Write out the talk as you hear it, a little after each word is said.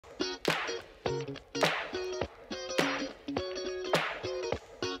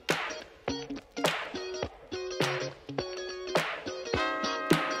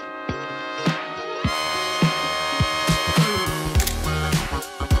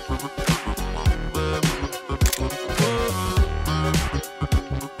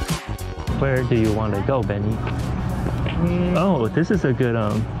Where do you want to go, Benny? Oh, this is a good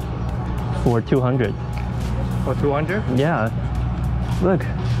for 200. For 200? Yeah. Look.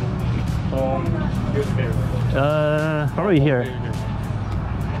 Your favorite? Probably here.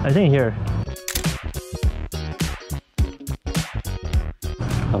 I think here.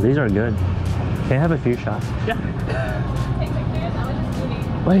 Oh, these are good. Can I have a few shots? Yeah.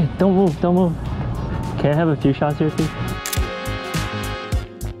 Wait, don't move, don't move. Can I have a few shots here too?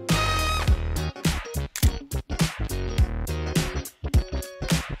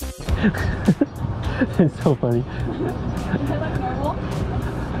 It's so funny. Is it like normal?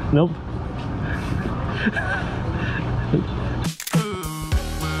 Nope.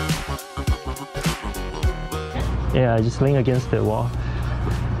 Yeah, I just lean against the wall.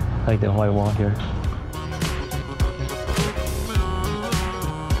 Like the white wall here.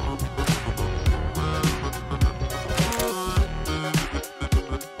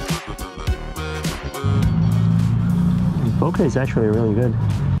 The bokeh is actually really good.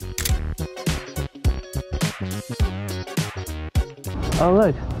 Oh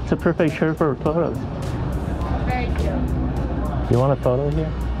look, it's a perfect shirt for photos. Very cute. You want a photo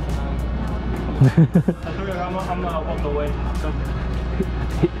here? I'm on the way.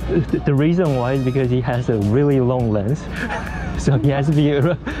 The reason why is because he has a really long lens, so he has to be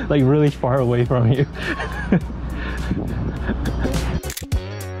like really far away from you.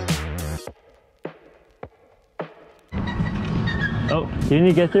 Oh, you need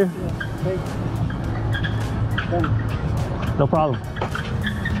to get there? No problem.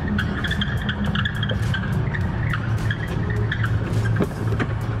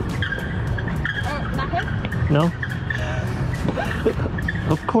 Not him? No?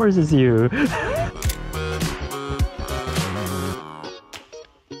 Of course it's you.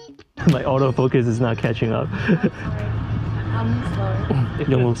 My autofocus is not catching up. I'll move slower.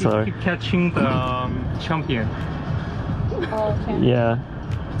 You'll move slower. Keep catching the champion. Oh, okay. Yeah,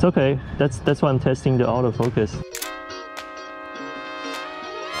 it's okay. That's why I'm testing the autofocus.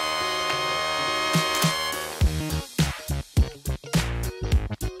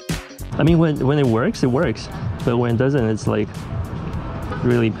 I mean, when it works, but when it doesn't, it's like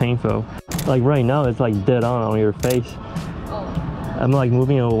really painful. Like right now, it's like dead on your face. Oh. I'm like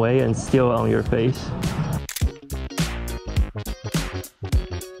moving away and still on your face.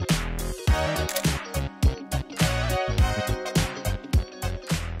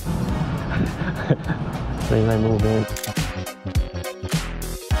 So you might move in.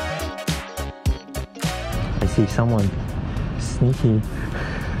 I see someone sneaky.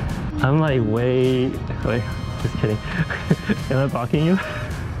 I'm like wait, just kidding. Am I blocking you?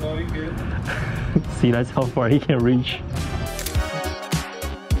 No, you're good. See, that's how far he can reach.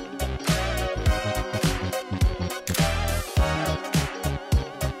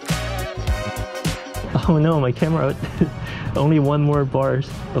 Oh no, my camera, only one more bars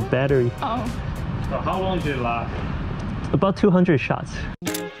of battery. Oh. So how long did it last? About 200 shots.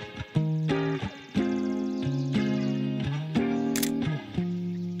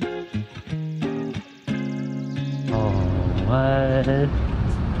 What?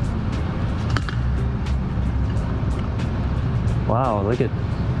 Wow, look at...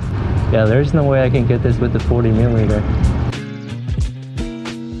 Yeah, there's no way I can get this with the 40mm.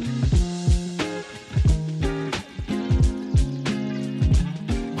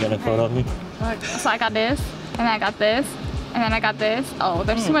 Got a photo of me? Look, so I got this, and then I got this, and then I got this. Oh,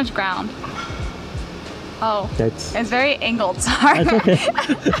 there's too much ground. Oh, That's... it's very angled, sorry. That's okay.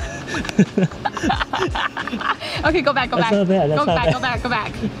 Okay, go back, go back. That's not bad, that's go not back, bad. go back, go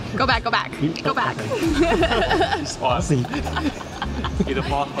back. Go back, go back. Go back. It's awesome. Get a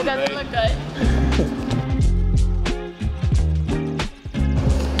ball It doesn't look good.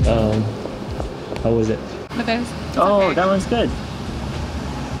 How was it? But there's... it's Oh, okay. that one's good.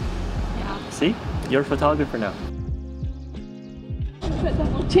 Yeah. See? You're a photographer now.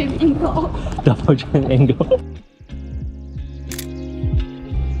 Double chin angle. Double chin angle.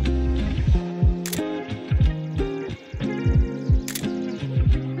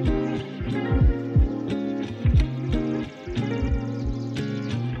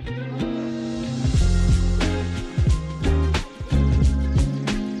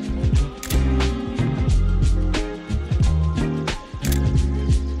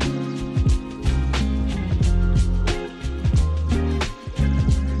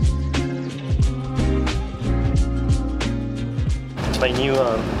 My new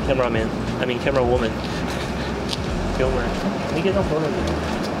cameraman, I mean camera woman, filmer. Can we get a photo of you?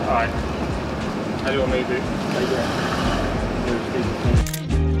 Alright. How do you want me to do?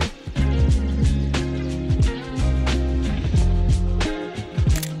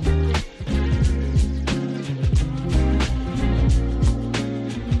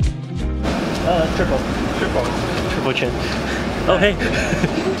 Ho-chan. Oh, hey!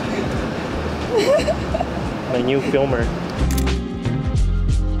 My new filmer.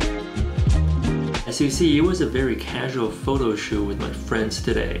 As you see, it was a very casual photo shoot with my friends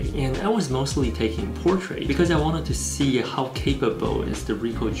today, and I was mostly taking portrait because I wanted to see how capable is the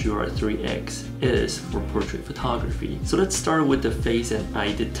Ricoh GR IIIx is for portrait photography. So let's start with the face and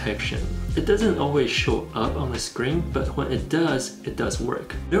eye detection. It doesn't always show up on the screen, but when it does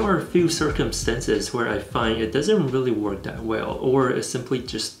work. There are a few circumstances where I find it doesn't really work that well, or it simply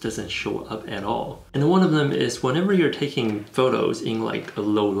just doesn't show up at all. And one of them is whenever you're taking photos in like a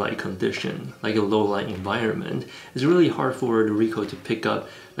low light condition, like a low light environment, it's really hard for the Ricoh to pick up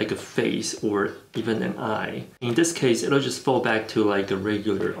like a face or even an eye. In this case, it'll just fall back to like a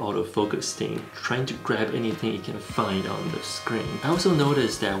regular autofocus thing, trying to grab anything it can find on the screen. I also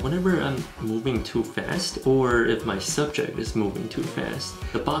noticed that whenever I'm moving too fast, or if my subject is moving too fast,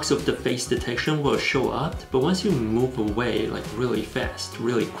 the box of the face detection will show up, but once you move away like really fast,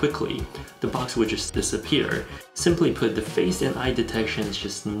 really quickly, the box will just disappear. Simply put, the face and eye detection is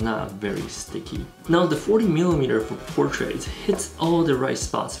just not very sticky. Now the 40mm for portraits hits all the right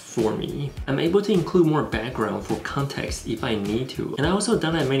spots for me. I'm able to include more background for context if I need to. And I also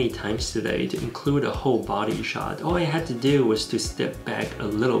done that many times today to include a whole body shot. All I had to do was to step back a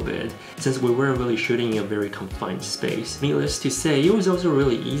little bit since we weren't really shooting in a very confined space. Needless to say, it was also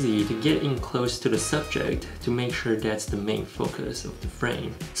really easy to get in close to the subject to make sure that's the main focus of the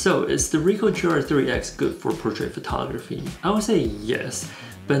frame. So is the Ricoh GR IIIx good for portrait photography? I would say yes,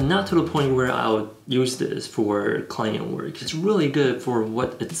 but not to the point where I would use this for client work. It's really good for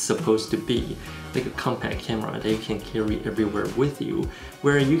what it's supposed to be, like a compact camera that you can carry everywhere with you,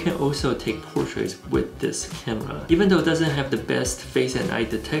 where you can also take portraits with this camera. Even though it doesn't have the best face and eye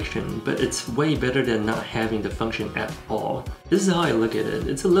detection, but it's way better than not having the function at all. This is how I look at it.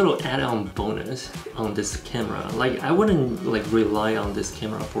 It's a little add-on bonus on this camera. Like, I wouldn't like rely on this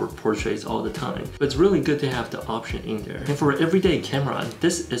camera for portraits all the time, but it's really good to have the option in there. And for an everyday camera,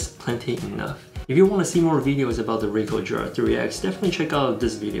 this is plenty enough. If you want to see more videos about the Ricoh GR IIIx, definitely check out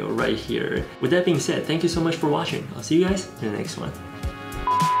this video right here. With that being said, thank you so much for watching. I'll see you guys in the next one.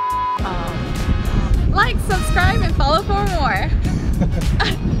 Like, subscribe, and follow for more.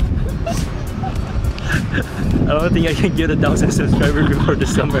 I don't think I can get 1,000 subscribers before the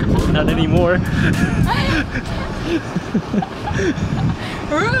summer. Not anymore.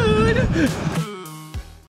 Rude!